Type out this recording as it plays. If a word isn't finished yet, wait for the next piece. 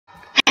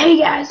Hey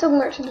guys,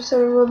 welcome back to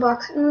episode of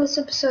Roblox. In this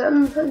episode,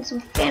 I'm putting some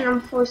Phantom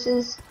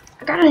Forces.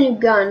 I got a new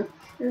gun.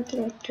 I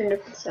think I turned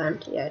up the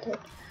sound. Yeah, I did.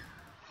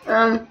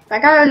 I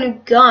got a new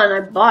gun.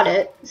 I bought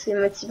it. So you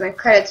might see my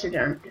credits are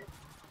down.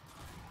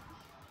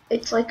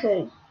 It's like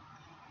a.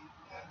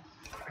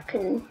 I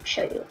can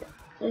show you.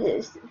 It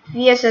is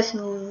VSS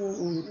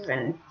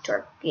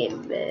Ventor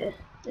game.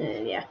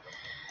 Yeah.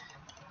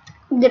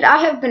 That I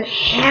have been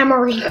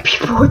hammering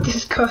people with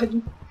this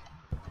gun.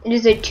 It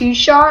is a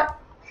 2-shot,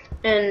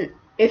 and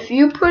if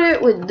you put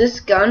it with this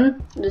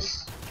gun,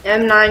 this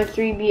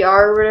M93BR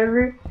or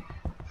whatever,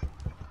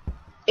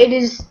 it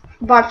is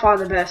by far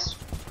the best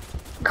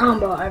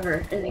combo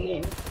ever in the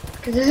game.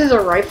 Because this is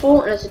a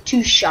rifle, and it's a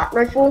 2-shot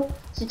rifle,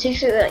 so it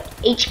takes it like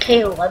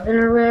HK11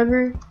 or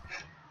whatever.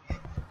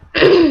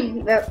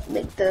 That,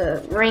 like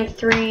the rank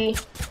 3.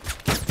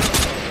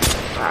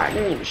 I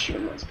didn't even shoot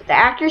him once, but the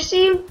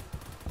accuracy,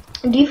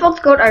 default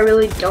scope I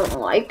really don't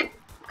like,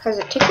 because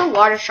it takes a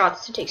lot of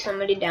shots to take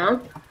somebody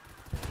down.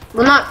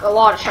 Well, not a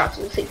lot of shots,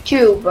 it looks like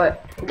 2,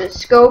 but the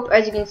scope,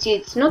 as you can see,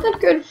 it's not that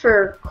good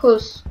for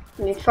close,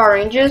 far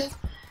ranges,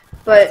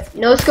 but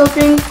no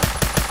scoping,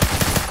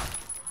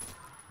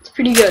 it's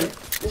pretty good.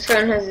 This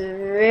gun has a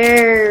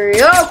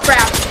very, oh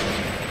crap,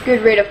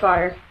 good rate of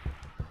fire.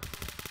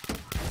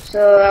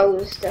 So that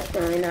was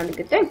definitely not a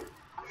good thing.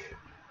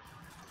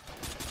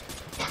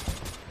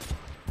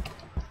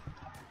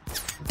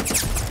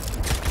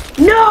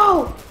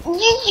 No!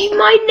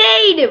 My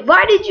nade!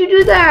 Why did you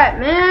do that,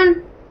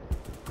 man?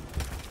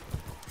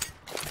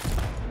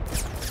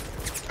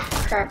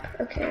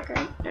 Crap. Okay,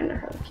 I don't know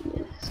how we can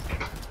do this.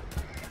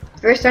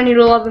 First, I need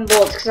 11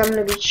 bullets because I'm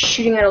going to be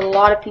shooting at a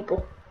lot of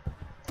people.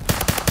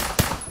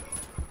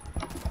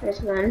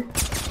 There's one.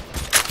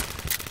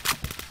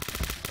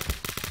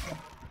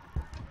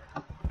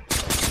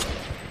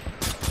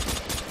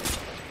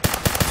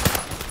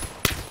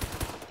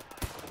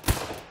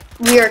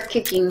 We are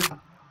kicking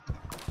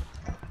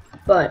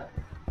butt.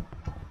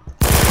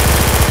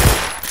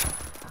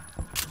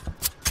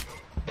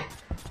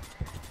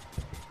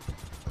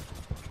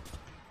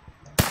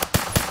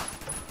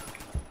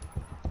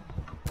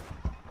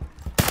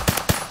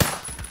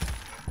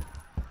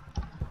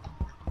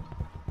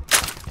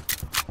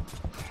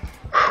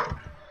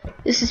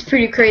 This is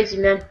pretty crazy,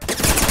 man.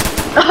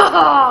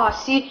 Ah,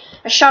 see,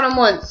 I shot him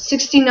once,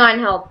 69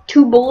 health,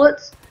 2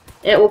 bullets,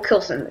 and it will kill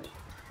somebody,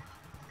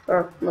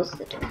 or most of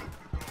the time.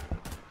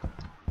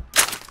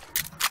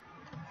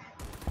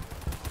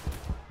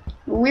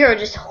 We are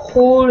just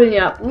holding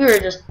up. We are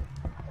just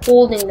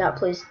holding that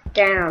place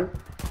down.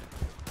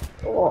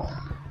 Oh.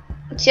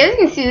 See, as you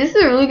can see, this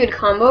is a really good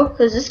combo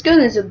because this gun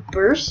is a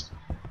burst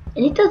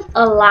and it does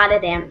a lot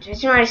of damage.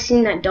 As you know, I've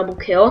seen that double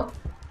kill.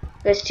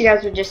 Those two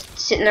guys were just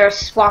sitting there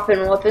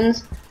swapping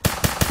weapons.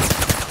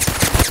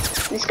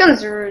 This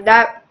gun's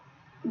that,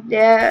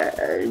 yeah,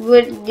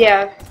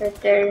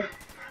 right there.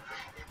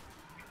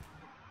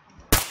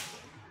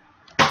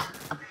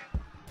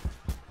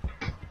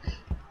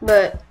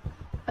 But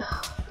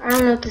I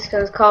don't know what this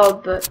gun's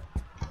called, but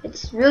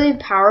it's really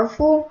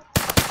powerful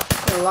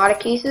in a lot of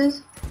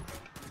cases.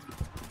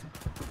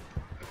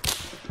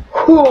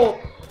 Whoa!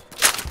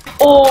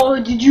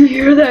 Oh, did you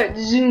hear that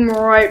zoom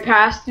right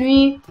past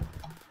me?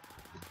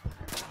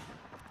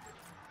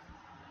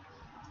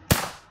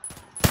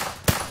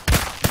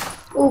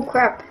 Oh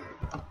crap.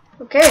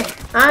 Okay,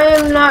 I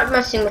am not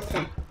messing with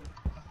him.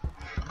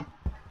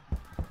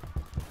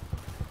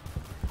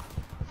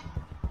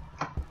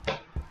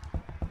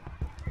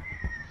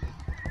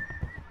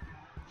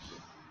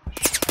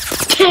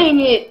 Dang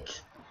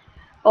it!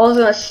 I was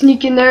gonna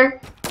sneak in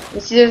there.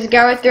 And see, there's a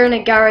guy right there and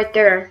a guy right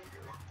there.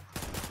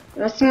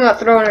 I was thinking about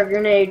throwing a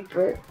grenade,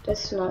 but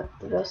that's not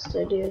the best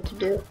idea to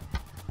do.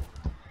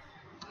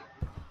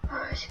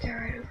 Oh, there's a guy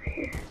right over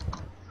here.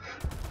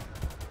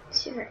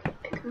 Let's see if I can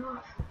pick him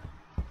off.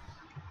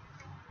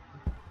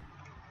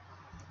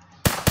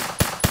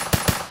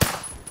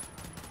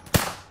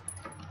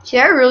 See,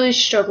 I really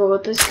struggle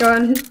with this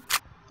gun.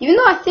 Even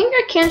though I think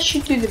I can't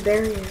shoot through the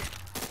barrier.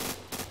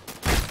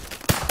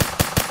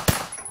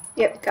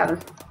 Yep, got him.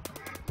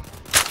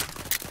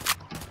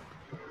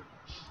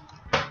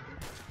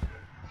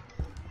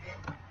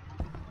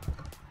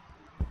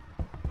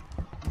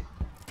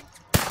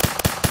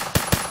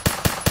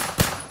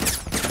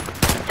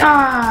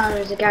 Ah,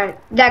 there's a guy.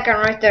 That gun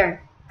right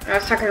there. I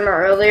was talking about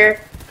earlier.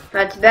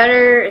 That's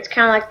better. It's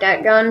kind of like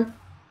that gun,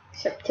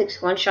 except it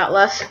takes 1 shot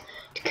less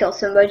to kill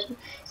somebody.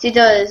 See, it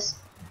does.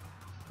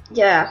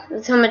 Yeah,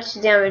 that's how much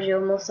damage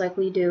you'll most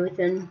likely do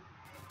within.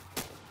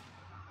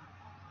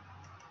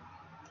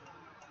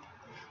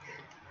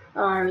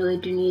 Oh, I really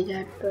do need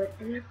that, but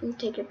I'm not going to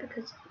take it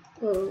because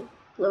it will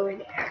lower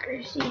the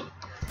accuracy.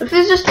 If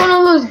it's just one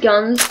of those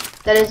guns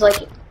that is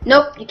like,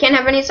 nope, you can't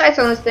have any sights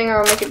on this thing or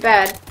I'll make it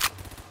bad.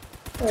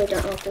 I really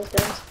don't like those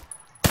guns.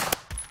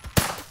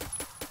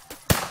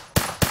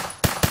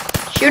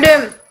 Shoot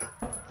him!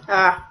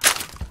 Ah.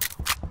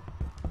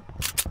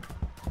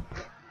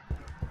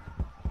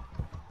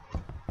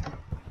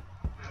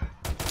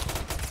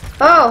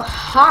 Oh,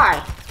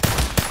 hi.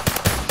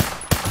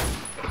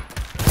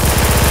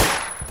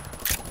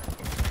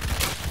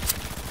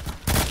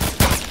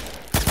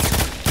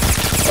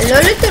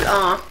 noticed that,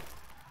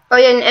 oh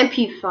yeah, an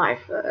MP5,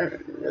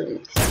 really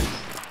makes sense.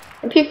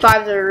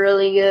 MP5s are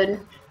really good.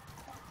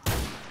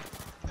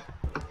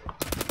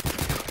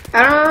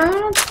 I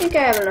don't think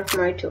I have enough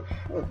money to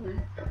afford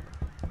them.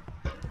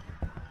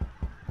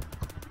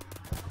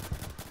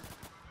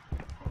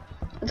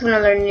 That's one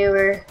of their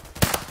newer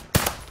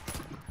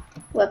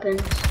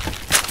weapons.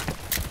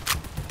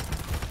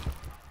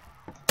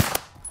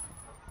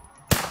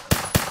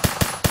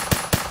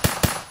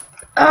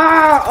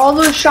 Ah, all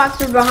those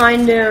shots are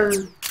behind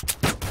him.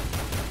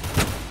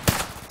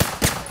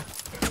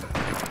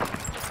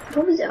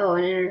 What was it? Oh,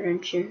 an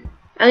intervention.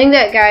 I think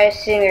that guy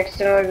sitting next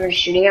to me was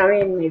shooting at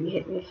me and maybe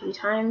hit me a few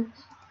times.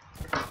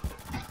 I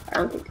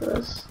don't think it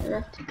was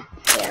enough to.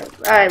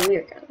 Yeah, we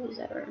were gonna lose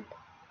that round.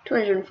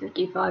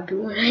 255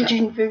 to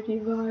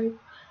 155.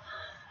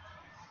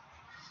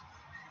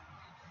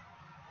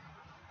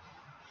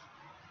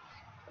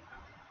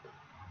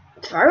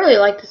 So I really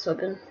like this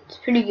weapon. It's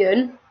pretty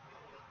good.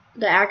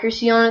 The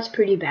accuracy on it's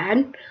pretty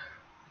bad.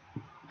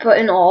 But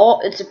in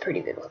all, it's a pretty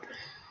good weapon.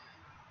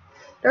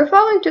 They're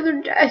falling to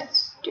their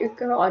deaths. Dear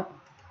God.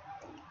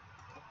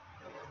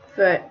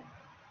 But,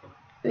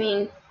 I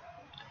mean,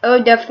 I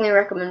would definitely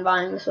recommend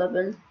buying this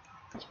weapon.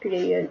 It's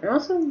pretty good. I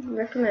also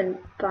recommend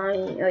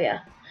buying, oh yeah.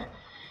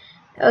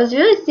 I was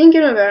really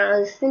thinking about it. I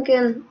was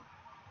thinking,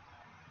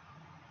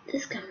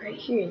 this gun right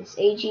here is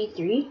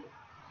AG3.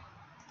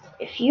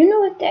 If you know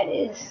what that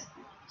is,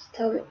 just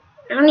tell me.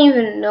 I don't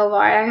even know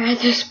why I had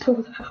this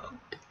pulled out.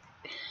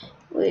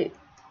 Wait.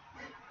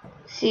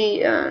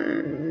 See,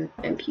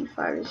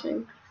 MP5 is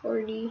in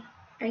 40.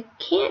 I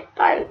can't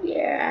buy it,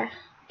 yeah.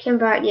 Can't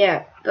buy it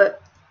yet,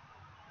 but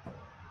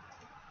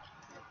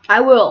I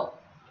will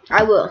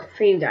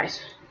for you guys.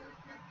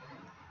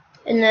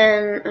 And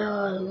then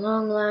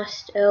long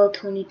last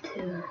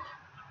L22.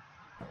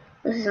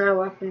 This is my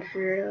weapon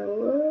for a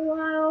little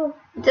while.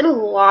 It did a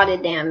lot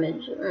of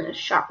damage and it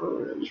shot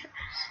really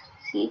fast.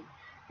 See,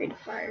 rate of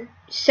fire.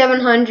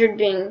 700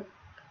 being,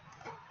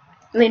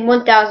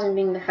 1000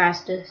 being the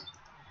fastest.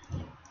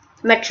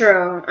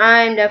 Metro.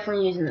 I'm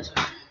definitely using this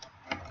one.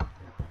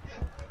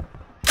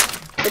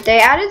 But they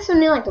added some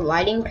new like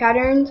lighting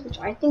patterns, which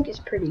I think is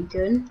pretty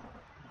good.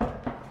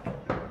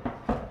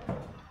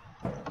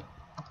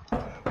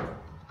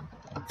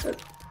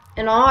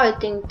 And all, I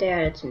think they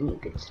added some new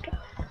good stuff.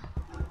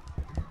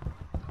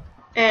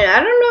 And I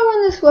don't know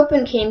when this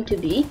weapon came to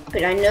be,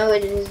 but I know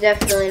it is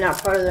definitely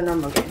not part of the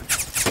normal game.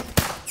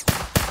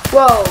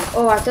 Whoa!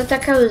 Oh, I thought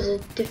that guy was a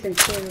different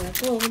team. Like,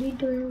 whoa, what are you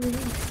doing over here?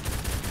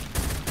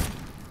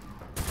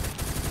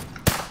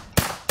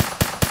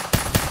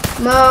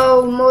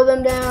 Mow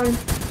them down.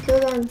 Kill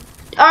them.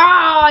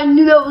 Oh, I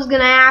knew that was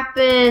gonna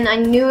happen. I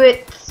knew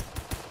it.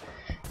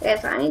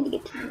 Yes, I need to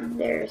get to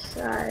their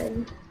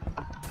side.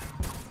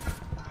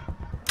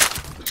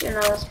 Which I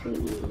know is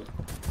pretty easy.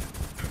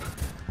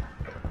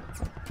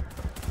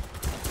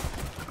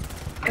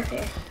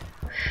 Okay.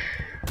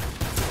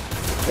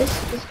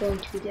 This is going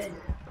to be good.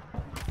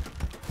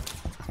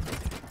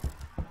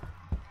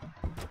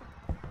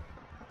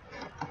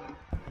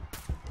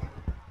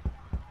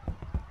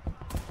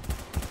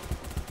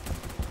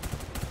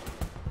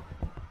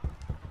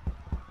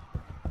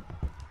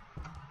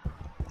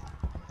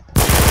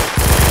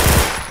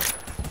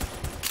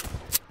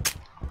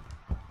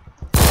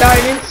 Sorry,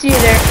 I didn't see you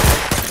there.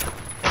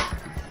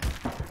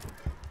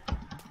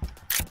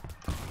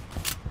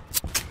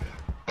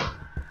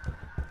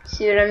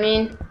 See what I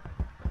mean?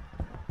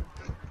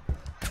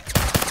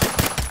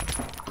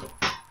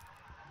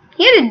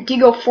 He had a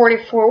Deagle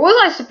 44. What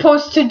was I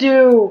supposed to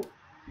do?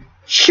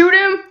 Shoot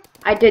him?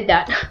 I did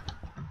that.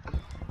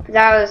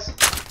 That was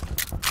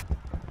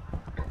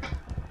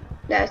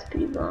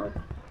pretty long.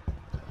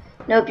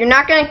 Nope, you're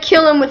not gonna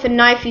kill him with a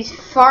knife. He's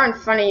far in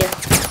front of you.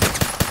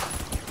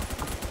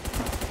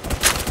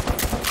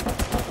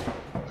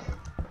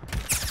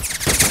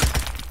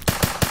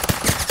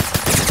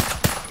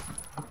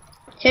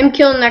 Him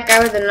killing that guy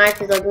with a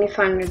knife is like me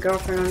finding a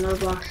girlfriend on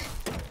Roblox.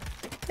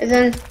 And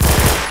then,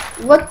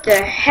 what the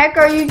heck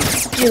are you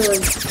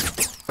doing?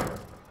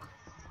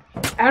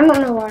 I don't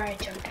know why I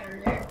jumped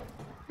down there.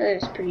 That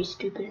was pretty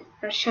stupid.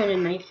 I was trying to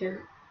knife him.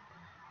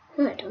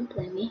 Oh, don't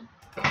blame me.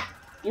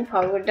 You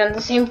probably would have done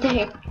the same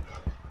thing.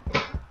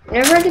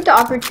 Whenever I get the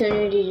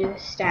opportunity to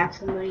stab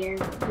somebody,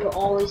 I will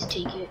always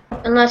take it.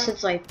 Unless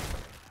it's like...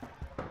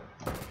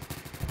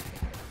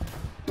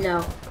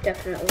 No,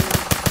 definitely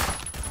not.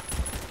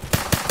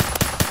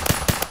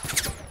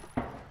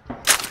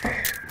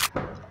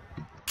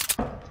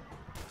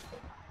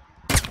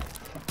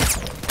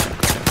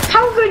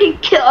 How could he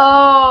kill?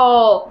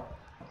 Oh,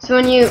 so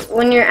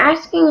when you're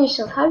asking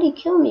yourself, how did he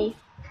kill me?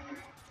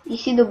 You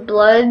see the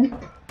blood?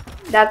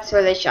 That's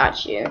where they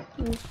shot you.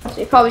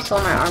 So you probably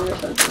saw my arm or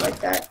something like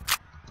that.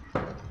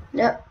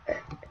 Nope,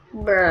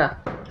 bruh.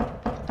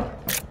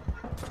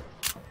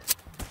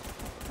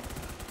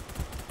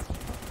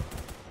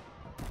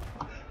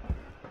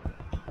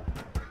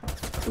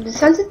 The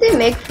sense that they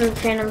make for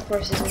Phantom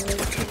Forces is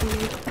really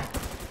pretty.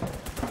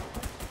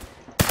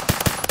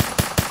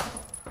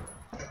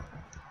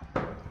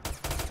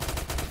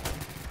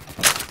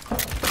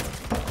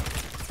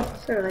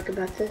 what I like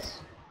about this.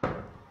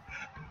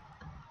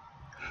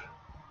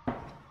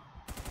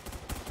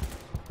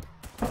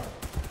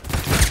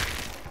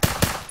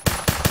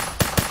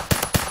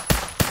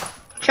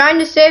 Trying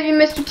to save you,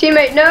 Mr.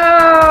 Teammate.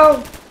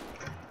 No!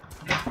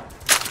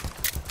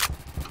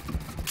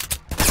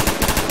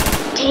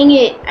 Dang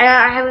it.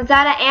 I was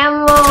out of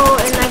ammo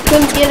and I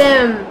couldn't get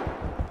him.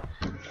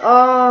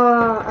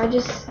 Oh, I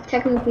just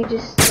technically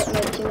just let my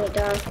teammate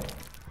die.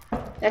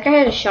 That guy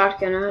had a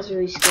shotgun. I was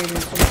really scared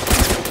of him.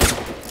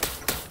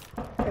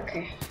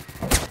 Okay.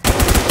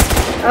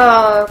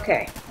 Oh,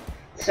 okay.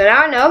 So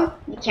now I know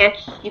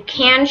you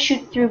can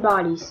shoot through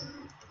bodies.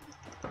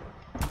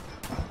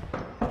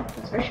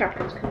 That's where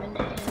shotguns come in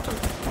handy.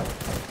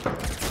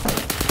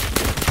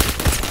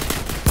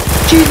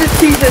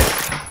 Jesus!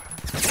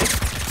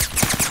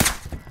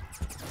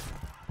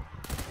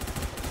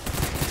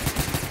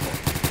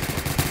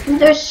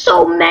 There's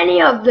so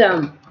many of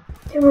them.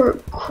 They were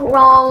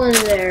crawling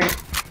there.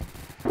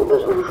 What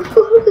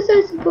was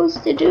I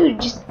supposed to do?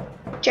 Just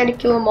try to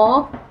kill them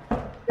all?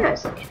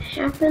 That's not gonna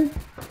happen.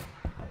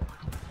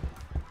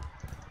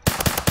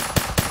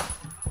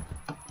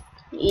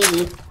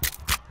 Easy.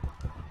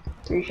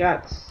 3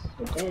 shots.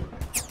 You're dead.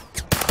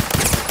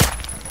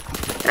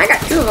 I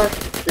got 2 of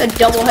them. A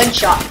double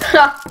headshot.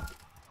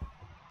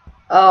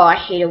 Oh, I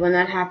hate it when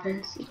that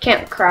happens. You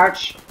can't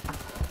crouch.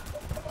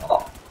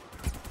 Wow,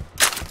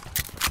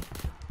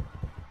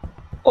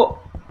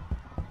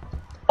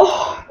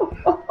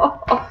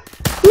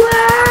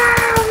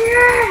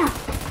 yeah!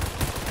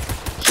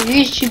 So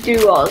you shoot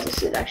through walls.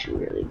 This is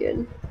actually really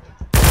good.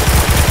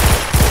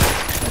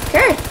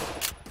 Okay.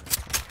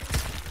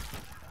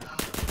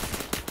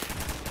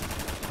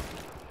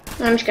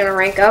 I'm just gonna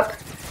rank up.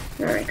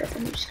 I'm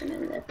just gonna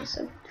end the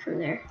episode from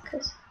there,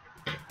 because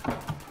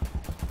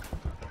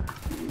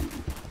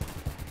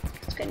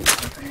it's gonna be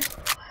fun.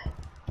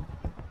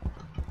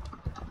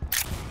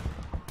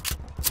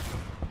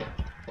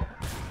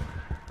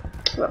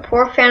 But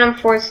poor Phantom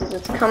Forces,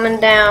 it's coming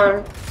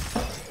down,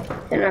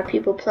 and our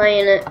people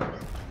playing it.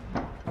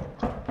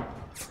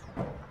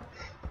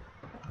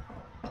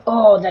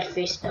 Oh, that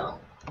face though.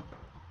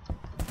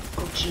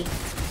 OG.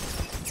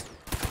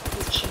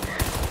 OG,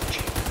 man. OG.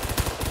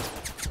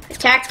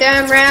 Attack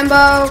them,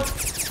 Rambo!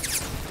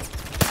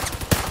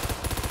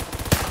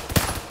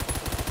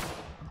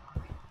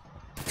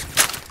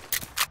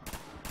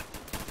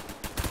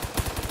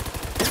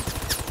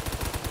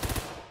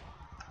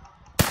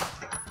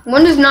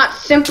 One does not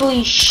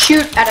simply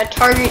shoot at a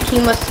target, he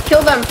must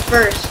kill them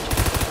first.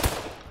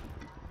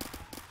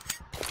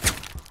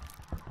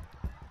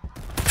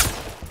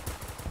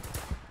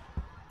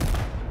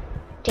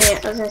 Dang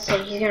it, I was gonna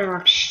say, he's gonna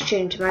walk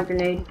straight into my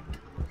grenade.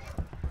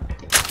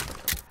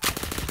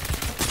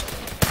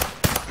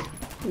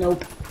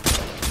 Nope.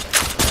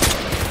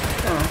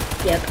 Oh,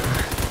 yep.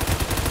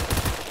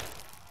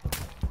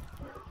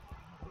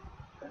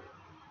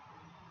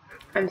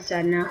 I'm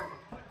sad now.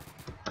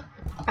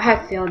 I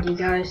have failed you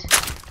guys.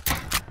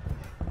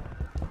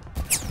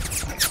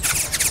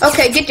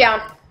 Okay, get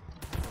down.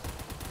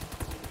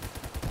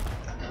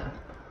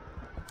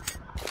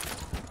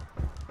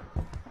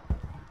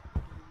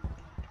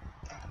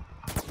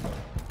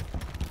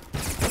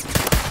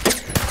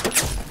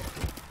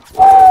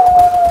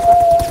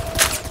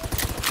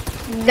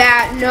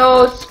 That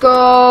no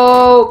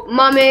scope.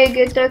 Mommy,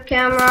 get the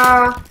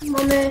camera.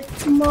 Mommy,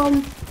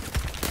 mom.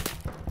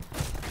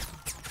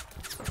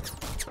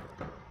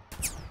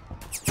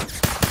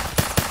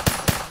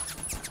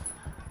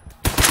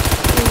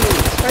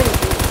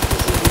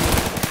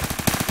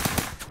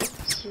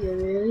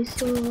 Really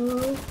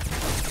slow.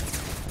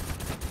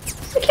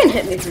 They can't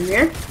hit me from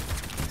here.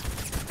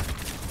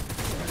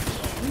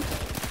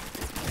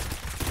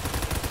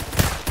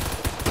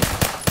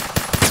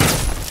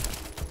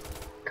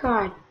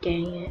 God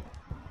dang it.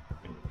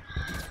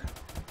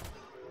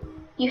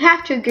 You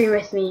have to agree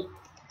with me.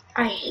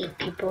 I hate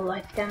people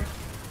like that.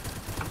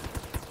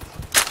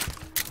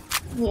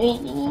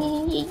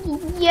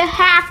 You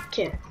have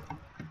to.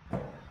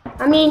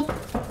 I mean,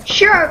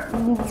 sure,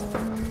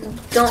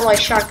 don't like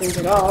shotguns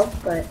at all,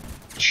 but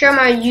sure I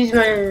might use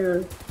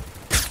my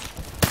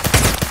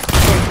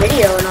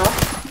video and all,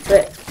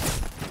 but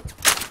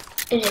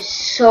it is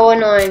so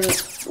annoying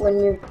when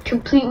you're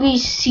completely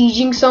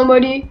sieging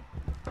somebody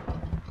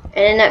and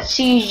then that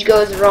siege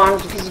goes wrong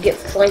because you get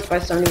flanked by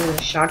somebody with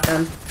a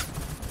shotgun.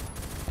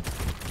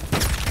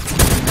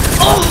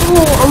 Oh,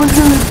 I was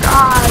gonna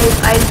die.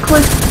 I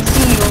clicked Z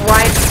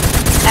right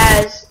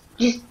as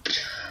just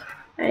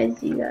I didn't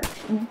see that.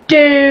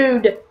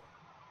 Dude!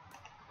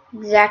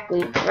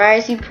 Exactly. Right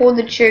as he pulled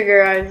the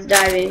trigger, I was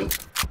diving.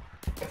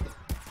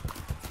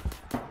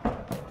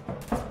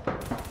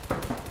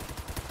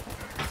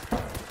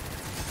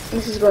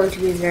 This is going to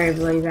be a very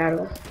bloody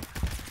battle.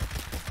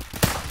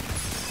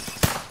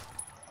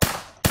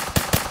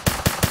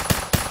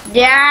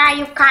 Yeah,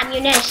 you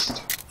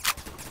communist!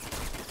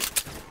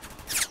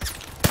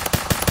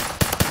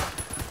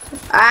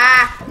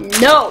 Ah,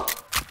 no!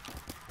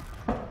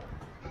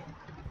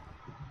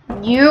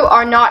 You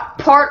are not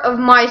part of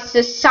my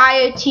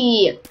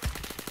society.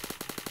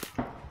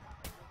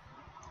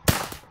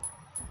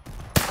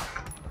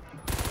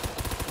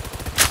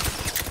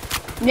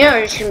 Now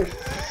it's gonna be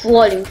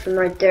flooding from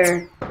right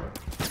there.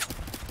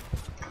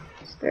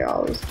 As they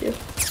always do.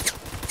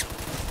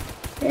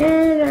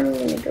 And I'm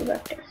gonna go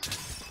back there.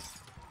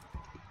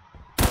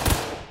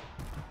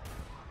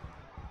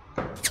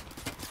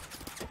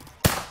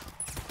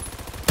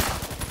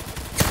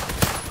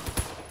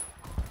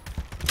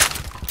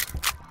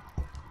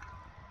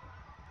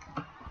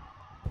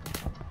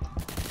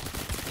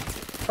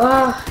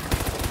 Oh.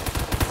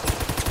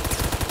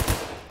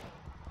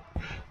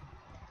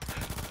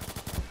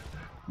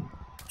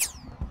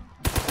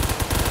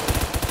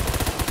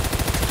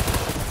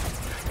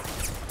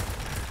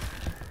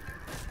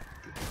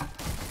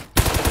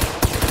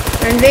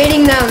 We're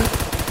invading them.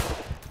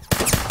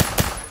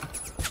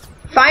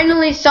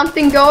 Finally,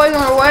 something going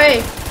our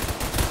way.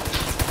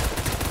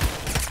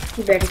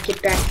 You better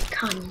get back,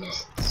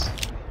 communists.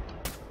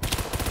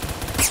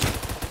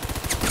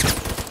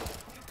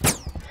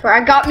 For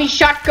I got me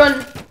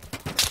shotgun.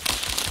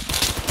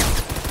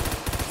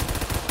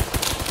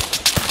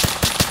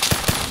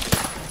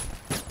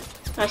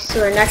 I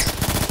swear,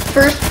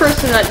 first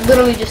person that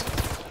literally just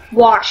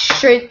walks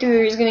straight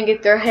through is gonna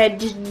get their head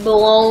just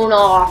blown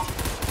off.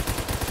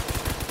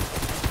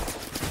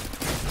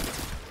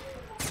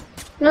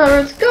 In other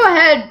words, go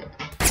ahead,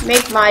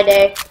 make my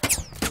day.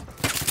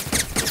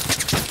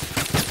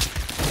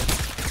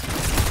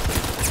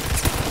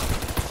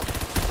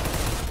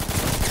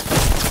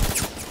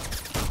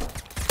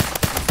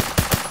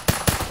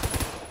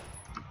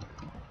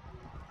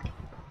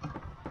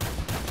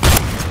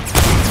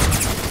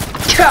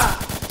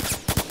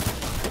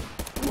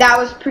 That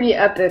was pretty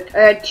epic. I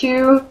had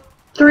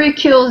 3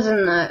 kills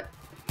in that.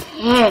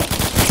 Man.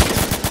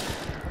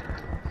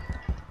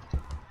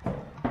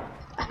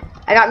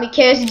 I got me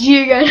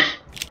KSG again.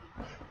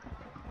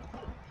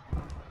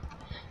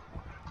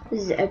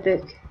 This is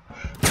epic.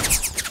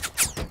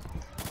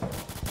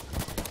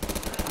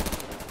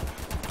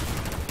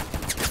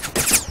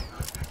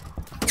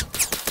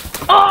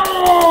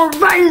 Oh,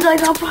 right as I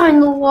got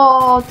behind the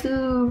wall,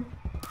 too.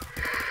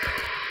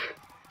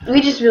 We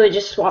really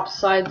just swapped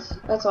sides.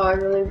 That's all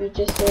we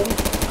just did.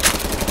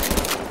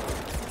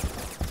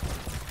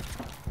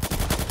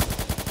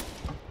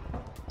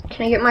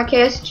 Can I get my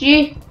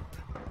KSG?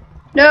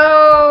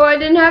 No, I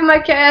didn't have my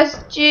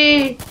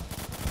KSG.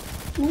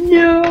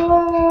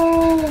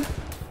 No.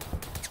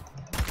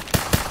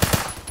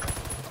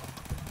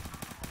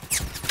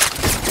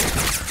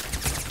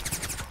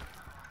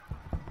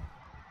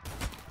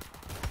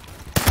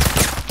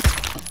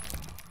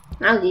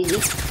 That was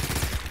easy.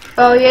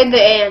 Oh, you had the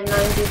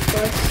AN-90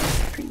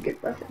 plus. Pretty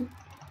good weapon.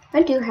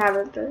 I do have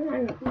it, but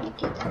I don't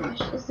like it that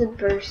much. It's a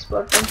burst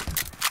weapon.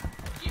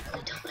 I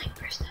really don't like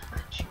burst that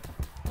much.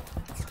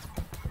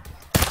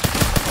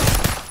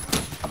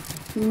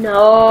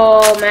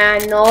 No,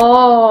 man,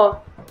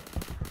 no.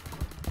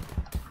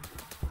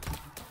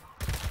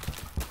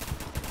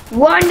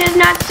 One does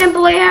not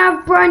simply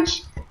have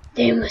brunch.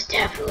 They must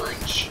have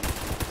lunch.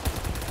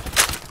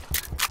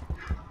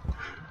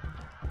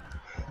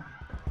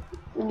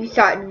 You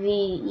thought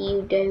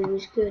VU Day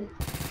was good.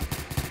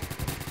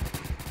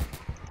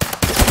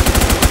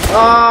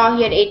 Oh,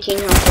 he had 18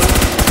 health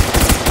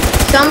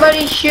left.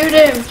 Somebody shoot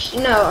him!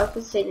 No, I was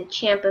gonna say the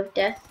champ of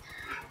death.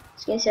 I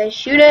was gonna say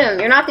shoot him!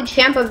 You're not the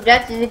champ of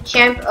death, you're the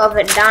champ of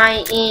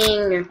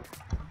dying.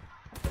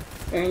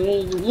 And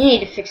you need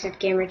to fix that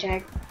gamer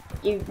tag.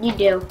 You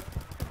do.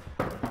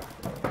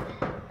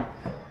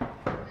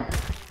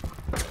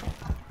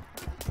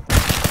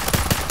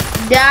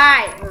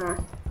 Die! Oh.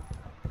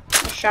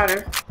 I shot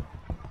her.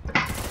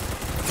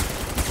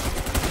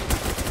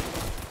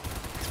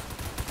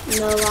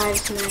 No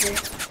lives matter.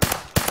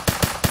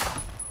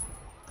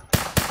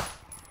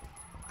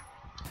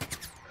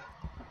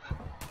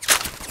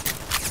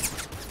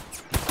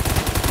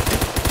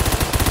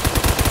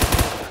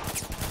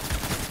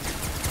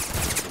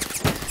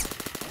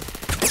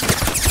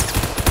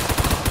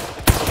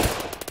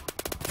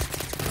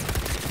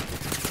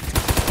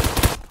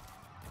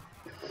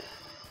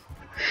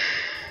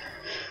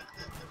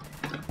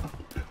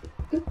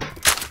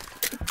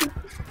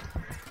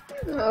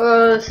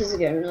 Oh, this is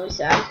getting really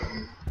sad.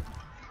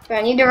 Okay,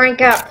 I need to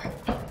rank up.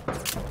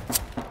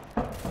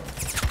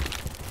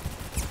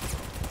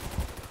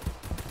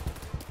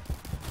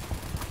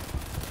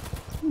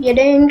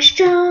 Getting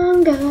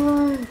stronger.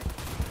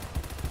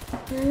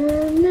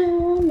 Na, na,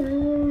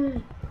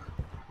 na.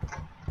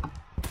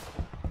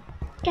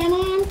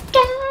 Getting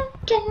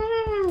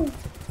stronger.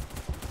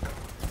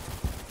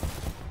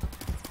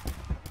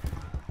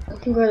 I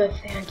think we're the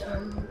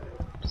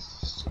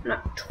Phantoms. I'm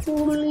not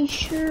totally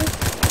sure.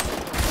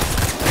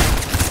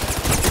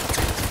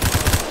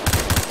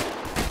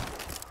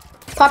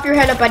 Pop your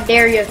head up, I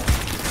dare you.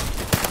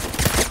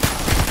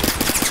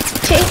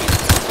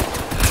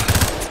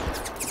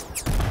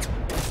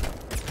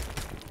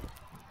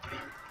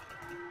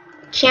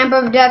 Champ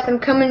of Death, I'm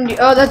coming to you.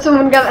 Oh, that's the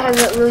one guy that has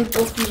that really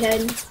bulky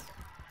head.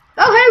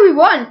 Oh, hey, we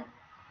won!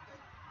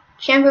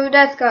 Champ of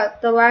Death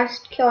got the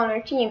last kill on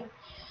our team.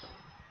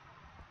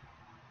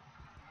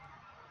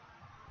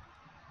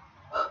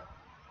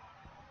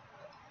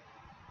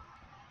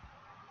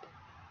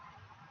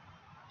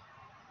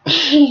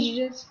 He's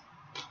just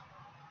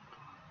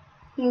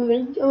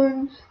moving his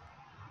arms.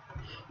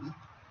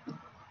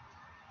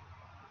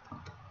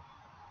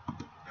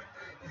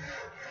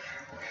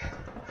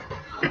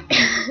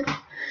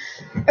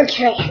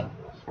 Okay,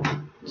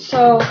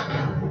 so,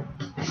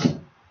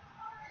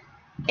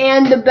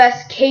 and the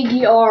best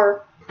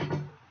KDR.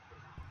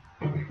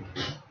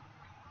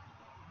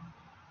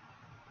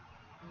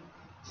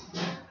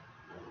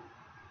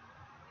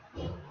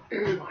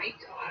 Oh my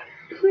god.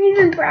 Who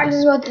even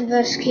brags about the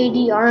best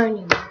KDR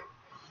anymore?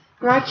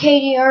 My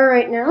KDR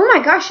right now. Oh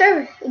my gosh, I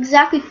have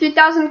exactly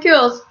 3,000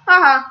 kills.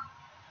 Haha.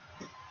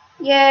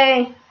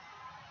 Yay.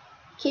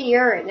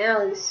 KDR right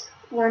now is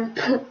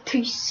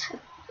 1.37.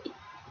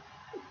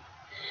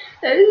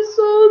 That is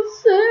so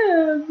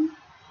sad.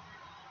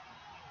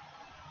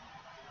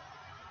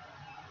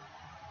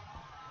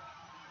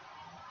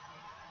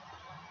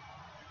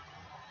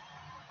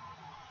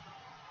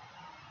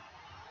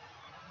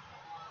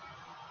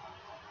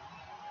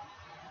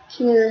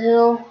 King of the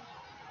Hill.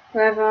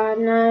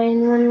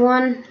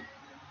 55911.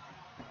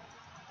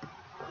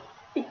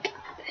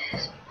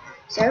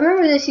 So I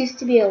remember this used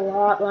to be a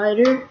lot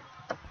lighter,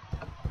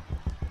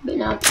 but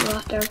now it's a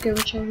lot darker,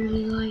 which I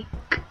really like.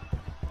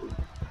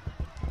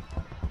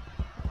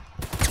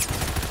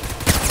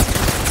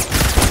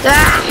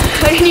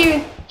 Ah, I didn't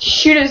even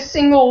shoot a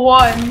single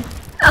one.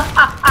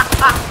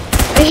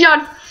 I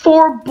shot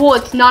 4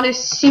 bullets, not a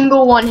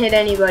single one hit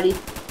anybody.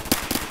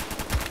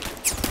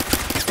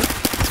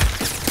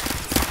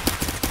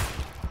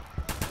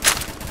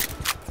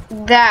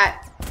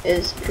 That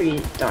is pretty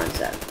darn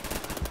sad.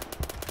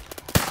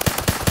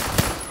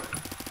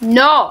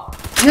 No!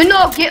 You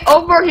know, get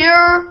over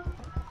here!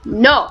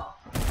 No!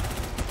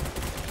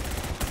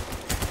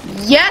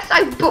 Yes,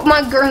 I put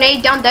my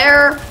grenade down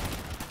there!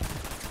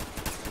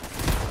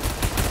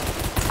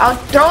 I'll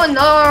throw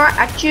another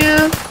at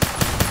you!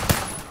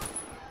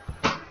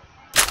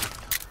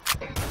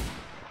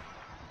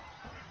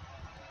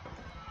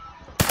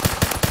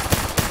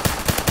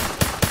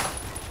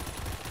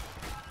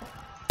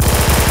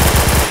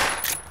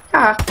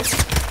 Ah.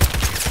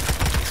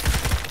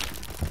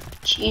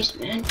 Jeez,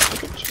 man,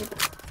 take a chip.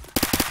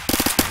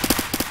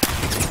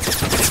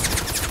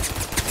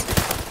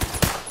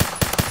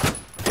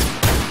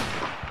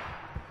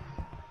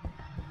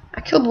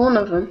 I killed one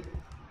of them.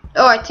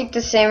 Oh, I took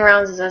the same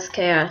rounds as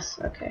SKS.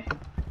 Okay.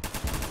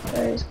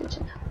 That is good to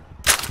know.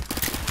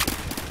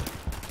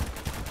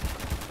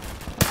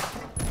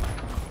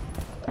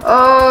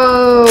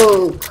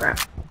 Oh, crap.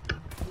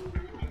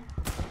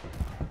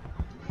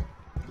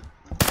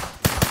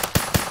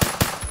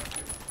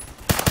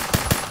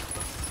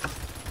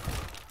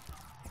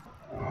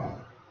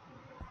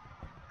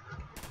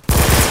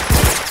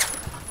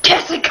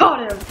 Yes, I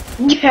caught him!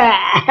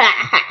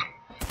 Yeah!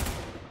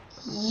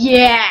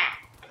 Yeah!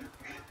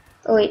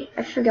 Oh wait,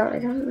 I forgot I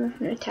got an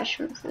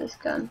attachment for this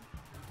gun.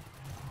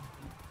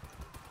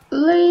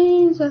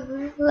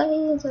 Laser,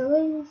 laser,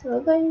 laser,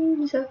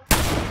 laser.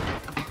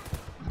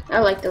 I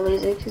like the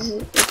laser because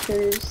it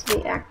improves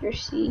the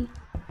accuracy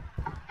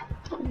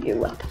of your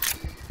weapon.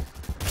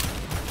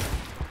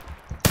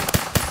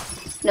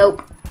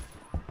 Nope.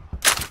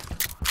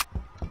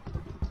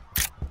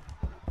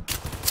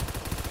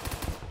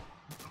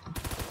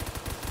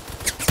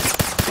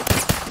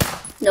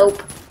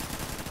 Nope.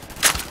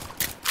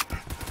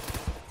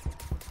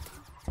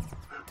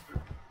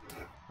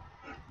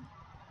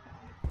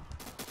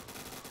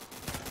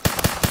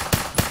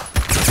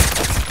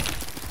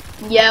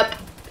 Yep.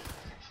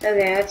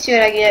 Okay, let's see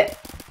what I get.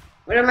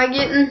 What am I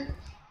getting?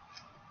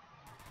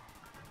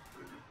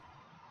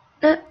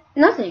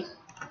 Nothing.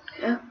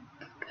 Yeah.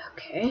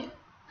 Okay.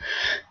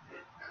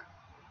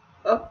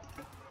 Oh.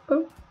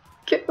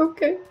 Okay.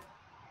 Okay.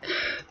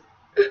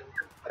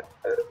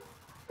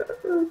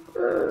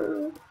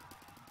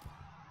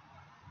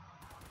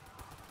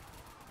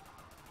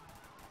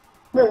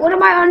 Wait, what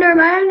am I under? Am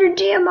I under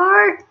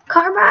DMR?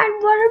 Carbine?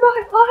 What am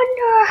I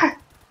under?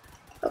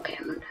 Okay,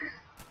 I'm under.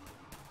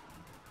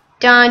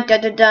 Dun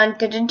dun dun dun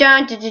dun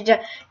dun dun dun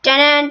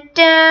dun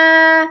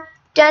dun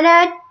dun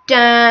dun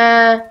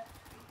dun.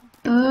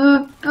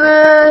 Boop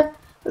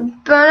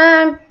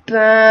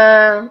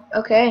ba.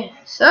 Okay,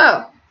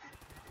 so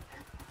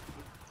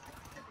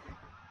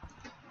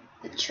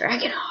the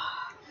Dragunov.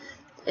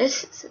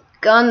 This is a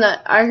gun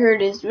that I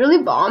heard is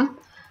really bomb.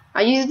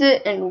 I used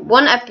it in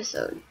one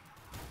episode.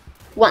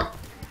 One.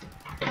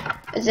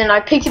 As in, I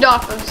picked it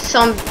off of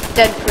some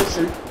dead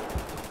person.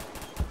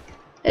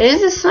 It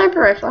is a sniper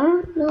rifle. I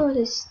don't know if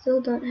they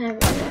still don't have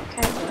it in that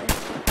category.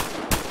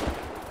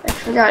 I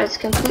forgot, it's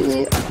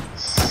completely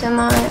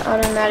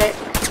semi-automatic.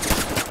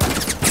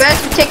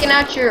 Best for taking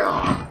out your... Oh,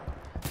 I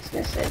was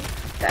gonna say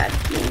bad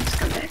means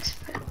comebacks.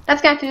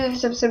 That's gonna do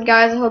this episode,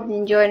 guys. I hope you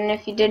enjoyed, and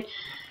if you did,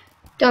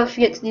 don't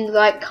forget to do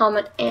like,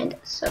 comment, and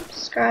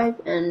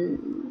subscribe.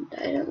 And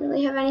I don't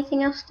really have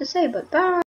anything else to say, but bye.